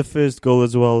even the first goal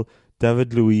as well,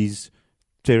 David Luiz,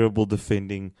 terrible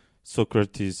defending.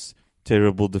 Socrates,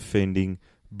 terrible defending.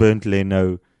 Bernd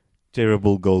Leno,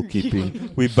 terrible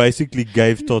goalkeeping. We basically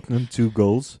gave Tottenham 2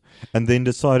 goals and then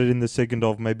decided in the second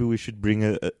half maybe we should bring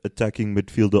a attacking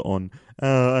midfielder on.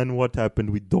 And what happened?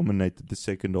 We dominated the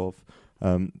second half.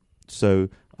 It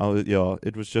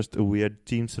was just a weird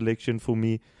team selection for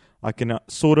me. I can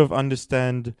sort of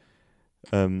understand,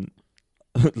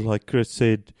 like Chris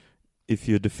said, if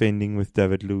you're defending with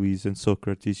David Luiz and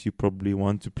Socrates, you probably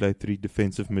want to play 3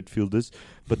 defensive midfielders,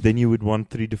 but then you would want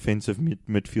 3 defensive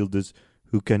midfielders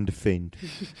who can defend.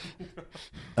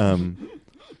 Torreira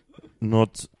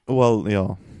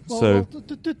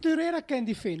can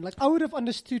defend. Like, I would have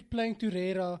understood playing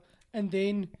Torreira and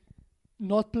then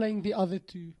not playing the other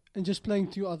 2 and just playing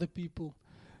 2 other people.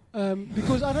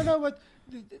 Because I don't know what...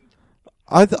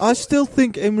 I still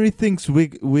think Emery thinks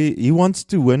he wants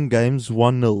to win games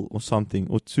 1-0 or something,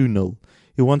 or 2-0.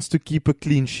 He wants to keep a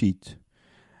clean sheet.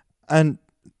 And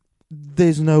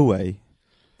there's no way.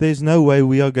 There's no way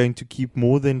we are going to keep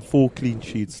more than 4 clean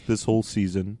sheets this whole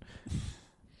season.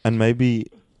 And maybe...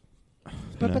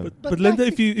 But Linda,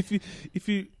 if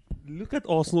you look at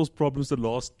Arsenal's problems the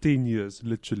last 10 years,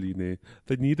 literally,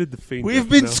 they need a defender. We've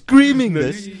been screaming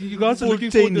this you guys are for looking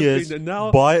 10 for a years. defender.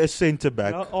 Now, buy a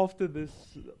centre-back. Now after the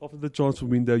transfer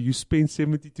window, you spend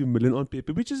 72 million on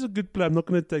Pepe, which is a good player. I'm not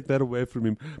going to take that away from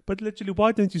him. But literally,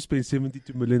 why don't you spend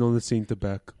 72 million on a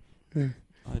centre-back? I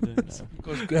don't know.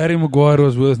 Because Harry Maguire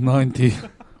was worth 90.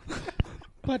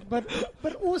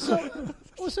 But also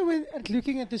when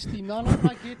looking at this team, now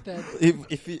I get that.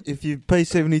 If you pay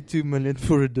 72 million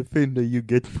for a defender, you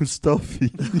get Mustafi.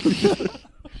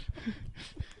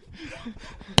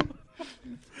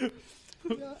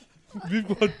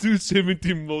 We've got 2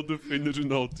 70 mil defenders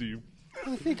in our team.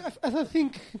 I think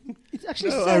it's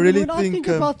actually No, sad. I really when I think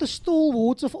about the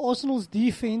stalwarts of Arsenal's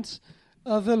defense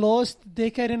the last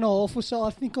decade and a half or so, I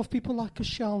think of people like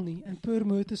Koscielny and Per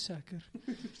Mertesacker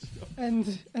and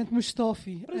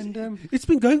Mustafi. And it's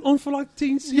been going on for like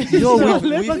 10 seasons.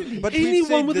 But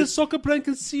anyone with a soccer brain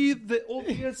can see the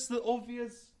obvious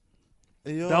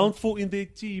downfall in their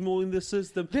team or in the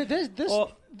system.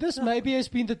 This maybe has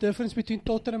been the difference between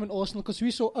Tottenham and Arsenal, because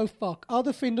we saw, our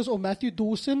defenders are Matthew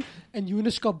Dawson and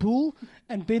Yunus Kabul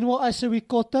and Benoit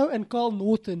Asewikoto and Carl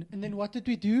Norton. And then what did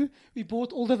we do? We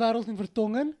bought Alderweireld in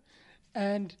Vertonghen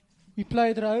and we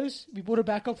played Rose. We bought a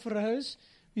backup for Rose.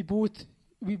 We bought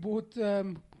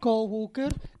Carl Walker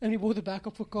and we bought a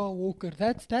backup for Carl Walker.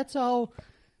 That's how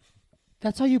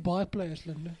you buy players,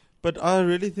 Linda. But I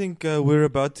really think we're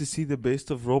about to see the best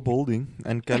of Rob Holding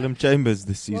and Callum Chambers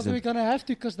this season. Well, we're going to have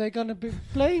to, because they're going to be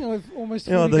playing almost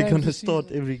 40 they're games going to this start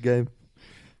season. every game.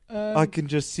 I can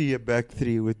just see a back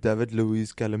 3 with David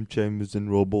Luiz, Callum Chambers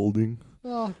and Rob Holding.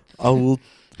 Oh, I will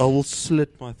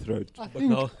slit my throat. I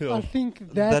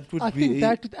think that would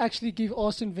actually give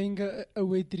Arsene Wenger a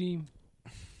wet dream.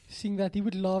 Seeing that, he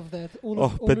would love that. All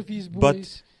of his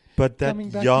boys. But that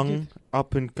young,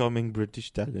 up-and-coming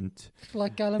British talent,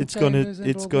 like Callum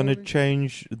it's gonna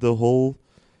change the whole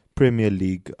Premier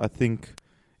League. I think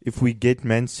if we get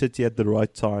Man City at the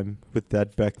right time with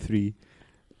that back 3,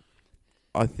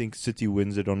 I think City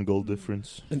wins it on goal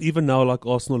difference. And even now, like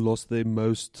Arsenal lost their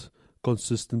most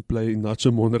consistent player in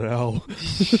Nacho Monreal.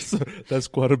 So that's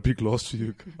quite a big loss for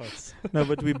you guys. No,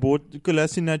 but we bought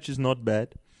Kolasinac is not bad.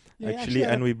 Yeah, he actually,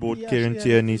 had and a- we bought he Kieran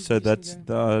actually had a Tierney, pretty so decent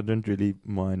game. I don't really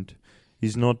mind.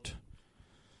 He's not.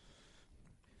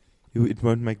 It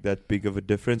won't make that big of a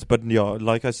difference, but yeah,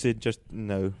 like I said, just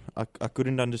no. I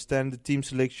couldn't understand the team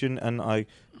selection, and I,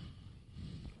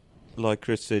 like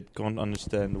Chris said, can't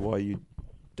understand why you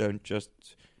don't just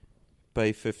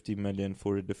pay 50 million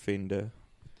for a defender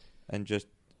and just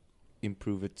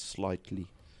improve it slightly.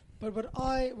 But what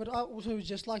I also would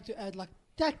just like to add, like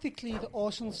tactically, the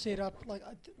Arsenal setup, like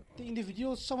the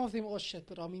individuals, some of them are shit,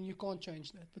 but I mean you can't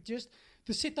change that. But just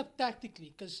the setup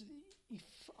tactically, because if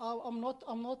I'm not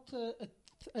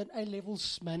an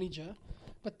A-levels manager,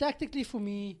 but tactically for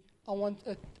me, I want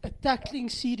a tackling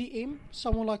CDM,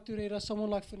 someone like Torreira, someone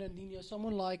like Fernandinho,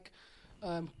 someone like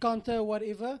Kante or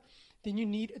whatever. Then you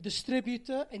need a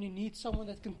distributor, and you need someone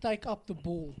that can take up the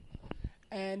ball.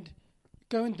 And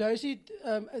Cohen-Dozie,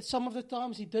 some of the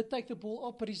times he did take the ball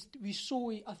up, but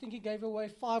I think he gave away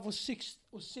 5 or 6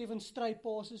 or 7 stray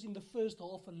passes in the first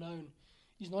half alone.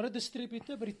 He's not a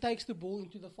distributor, but he takes the ball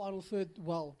into the final third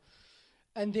well.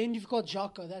 And then you've got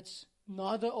Xhaka. That's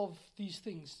neither of these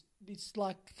things. It's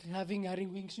like having Harry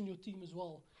Winks in your team as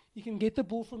well. You can get the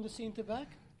ball from the centre-back,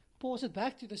 pass it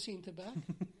back to the centre-back,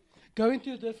 go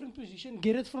into a different position,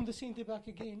 get it from the centre-back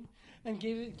again, and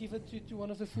give it to one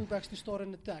of the fullbacks to start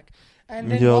an attack. And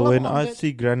then Yeah, while I'm when on I that-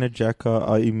 see Granit Xhaka,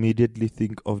 I immediately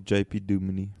think of JP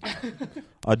Duminy.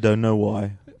 I don't know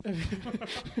why.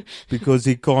 Because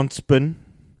he can't spin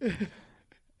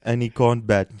and he can't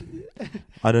bat.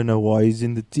 I don't know why he's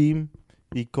in the team.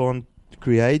 He can't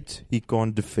create, he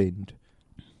can't defend.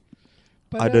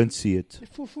 but, I don't see it.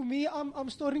 For me, I'm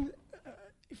starting.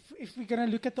 If we're gonna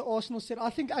look at the Arsenal set, I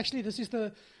think actually this is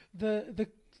the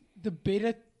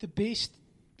best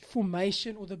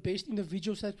formation or the best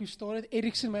individuals that we've started.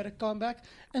 Eriksen made a comeback,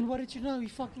 and what did you know? He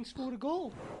fucking scored a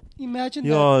goal. Imagine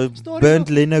Yeah, that. Starting Bernd off-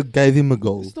 Leno gave him a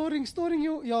goal. Starting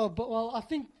your but well, I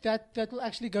think that will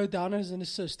actually go down as an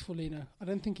assist for Leno. I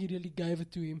don't think he really gave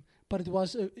it to him, but it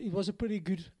was a pretty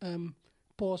good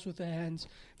pass with the hands.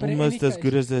 But in Almost any as case,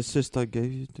 good as the assist I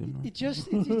gave you tonight.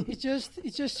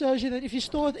 it just shows you that if you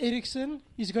start Eriksen,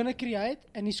 he's gonna create,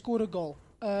 and he scored a goal.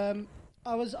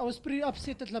 I was pretty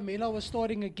upset that Lamela was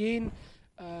starting again.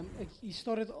 He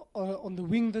started on the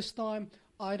wing this time.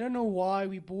 I don't know why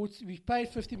we paid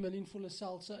 50 million for Lo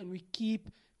Celso, and we keep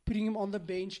putting him on the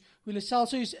bench. Well, Lo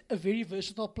Celso is a very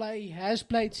versatile player. He has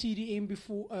played CDM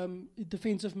before,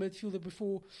 defensive midfielder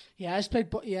before. He has played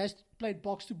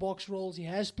box to box roles. He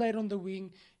has played on the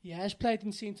wing. He has played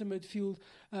in centre midfield.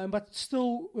 But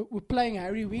still, we're playing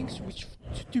Harry Winks, which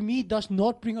to me does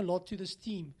not bring a lot to this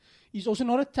team. He's also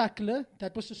not a tackler.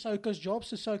 That was Sissoko's job.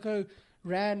 Sissoko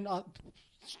ran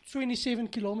 27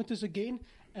 kilometers again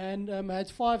and had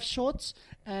 5 shots,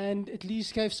 and at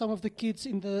least gave some of the kids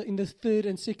in the third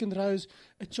and second rows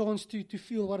a chance to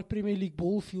feel what a Premier League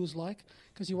ball feels like,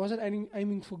 because he wasn't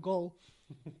aiming for goal.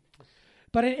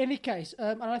 But in any case,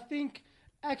 and I think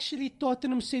actually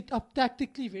Tottenham set up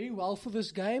tactically very well for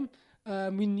this game.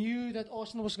 We knew that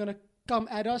Arsenal was going to come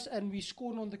at us, and we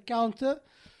scored on the counter.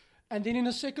 And then in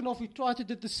the second half, we tried to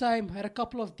do the same. Had a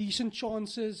couple of decent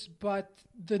chances, but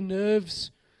the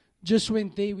nerves just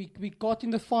went there. We got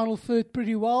in the final third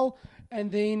pretty well,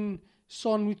 and then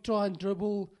Son would try and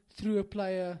dribble through a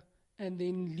player and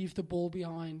then leave the ball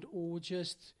behind, or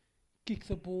just kick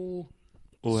the ball.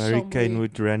 Or Harry Kane somewhere.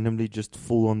 would randomly just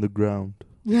fall on the ground.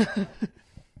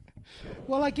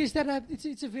 Well, I guess that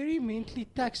it's a very mentally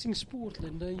taxing sport,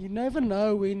 Linda. You never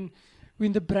know when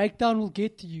the breakdown will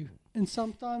get to you. And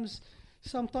sometimes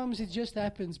it just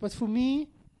happens. But for me,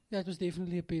 that was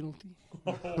definitely a penalty.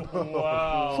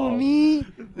 Wow. For me,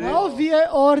 our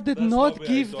VAR did That's not why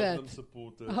give I that. Tottenham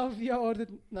supporter. Our VAR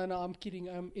did... No, I'm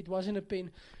kidding. It wasn't a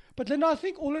pen. But Linda, I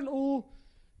think all in all,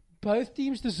 both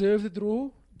teams deserve the draw.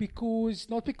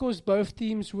 Not because both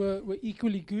teams were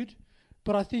equally good,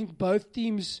 but I think both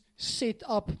teams set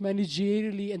up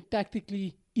managerially and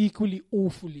tactically equally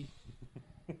awfully.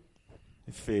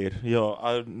 Fair. Yeah,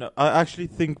 I actually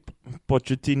think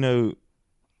Pochettino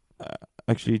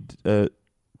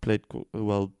played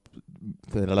well,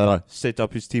 set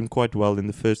up his team quite well in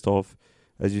the first half,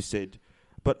 as you said.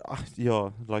 But yeah,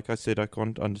 like I said, I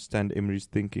can't understand Emery's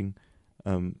thinking,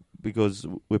 because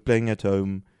we're playing at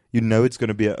home. You know it's going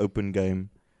to be an open game.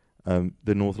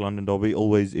 The North London derby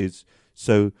always is.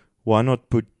 So why not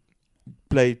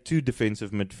play 2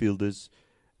 defensive midfielders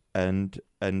and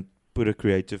put a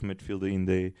creative midfielder in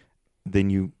there? Then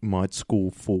you might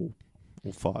score 4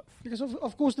 or 5. Because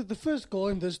of course the first goal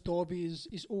in this derby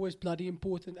is always bloody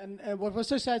important. And what was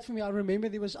so sad for me, I remember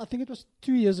I think it was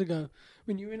 2 years ago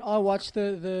when you and I watched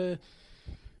the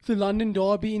the London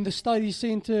derby in the study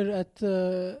centre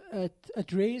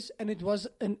at Res, and it was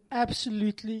an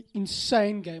absolutely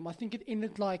insane game. I think it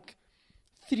ended like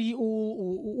 3-3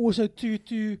 or also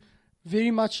 2-2.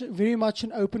 Very much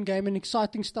an open game and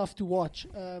exciting stuff to watch.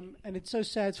 And it's so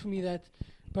sad for me that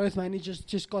both managers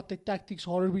just got their tactics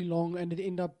horribly long, and it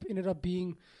ended up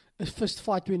being a fist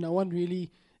fight where no one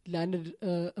really landed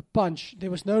a punch. There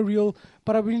was no real,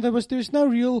 but I mean there was no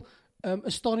real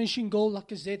astonishing goal.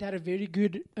 Lacazette had a very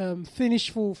good finish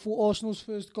for Arsenal's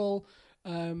first goal.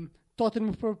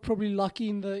 Tottenham were probably lucky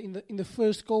in the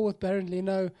first goal with Baron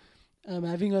Leno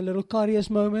having a little Karius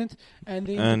moment, and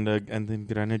then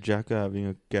Granit Xhaka having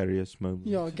a Karius moment.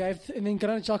 Yeah, and then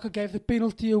Granit Xhaka gave the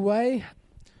penalty away.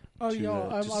 Oh I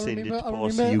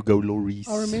remember Hugo Lloris.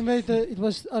 I remember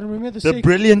the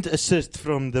brilliant assist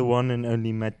from the one and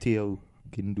only Matteo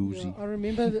Guendouzi. Yeah,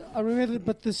 I remember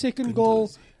but the second goal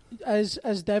as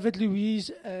David Luiz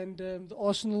and the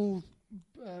Arsenal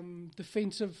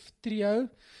defensive trio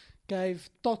gave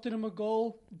Tottenham a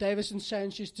goal. Davis and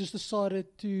Sanchez just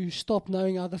decided to stop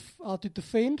knowing how to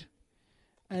defend,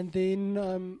 and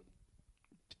then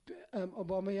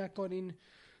Aubameyang got in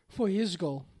for his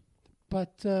goal.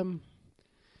 But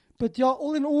yeah,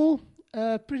 all in all,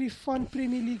 pretty fun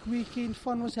Premier League weekend.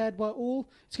 Fun was had by all.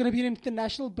 It's going to be an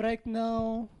international break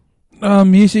now.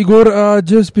 Yes, Igor,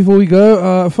 just before we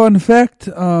go, fun fact,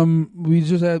 we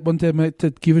just wanted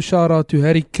to give a shout out to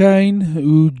Harry Kane,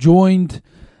 who joined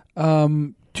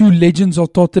two legends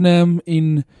of Tottenham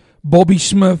in Bobby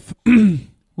Smith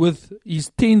with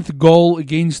his 10th goal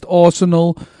against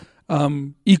Arsenal,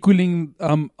 equaling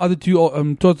other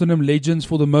two Tottenham legends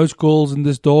for the most goals in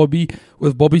this derby,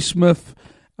 with Bobby Smith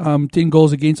 10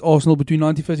 goals against Arsenal between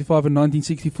 1955 and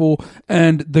 1964,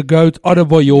 and the GOAT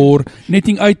Adebayor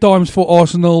netting 8 times for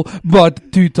Arsenal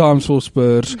but 2 times for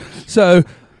Spurs. So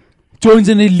joins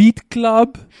an elite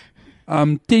club.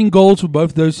 10 goals for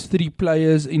both those 3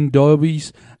 players in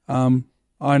derbies.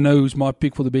 I know who's my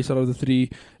pick for the best out of the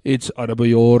 3. It's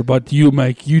Adebayor, but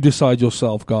you decide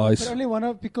yourself, guys. But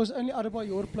only because only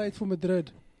Adebayor played for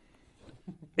Madrid.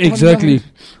 Exactly.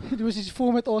 It was his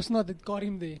form at Arsenal that got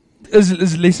him there.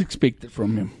 Is less expected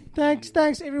from him.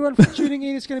 Thanks everyone for tuning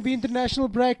in. It's going to be international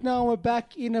break now. We're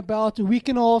back in about a week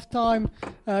and a half time.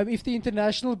 If the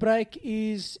international break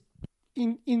is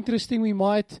interesting, we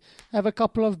might have a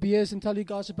couple of beers and tell you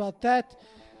guys about that.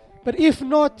 But if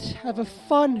not, have a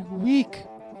fun week,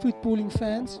 footballing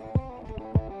fans.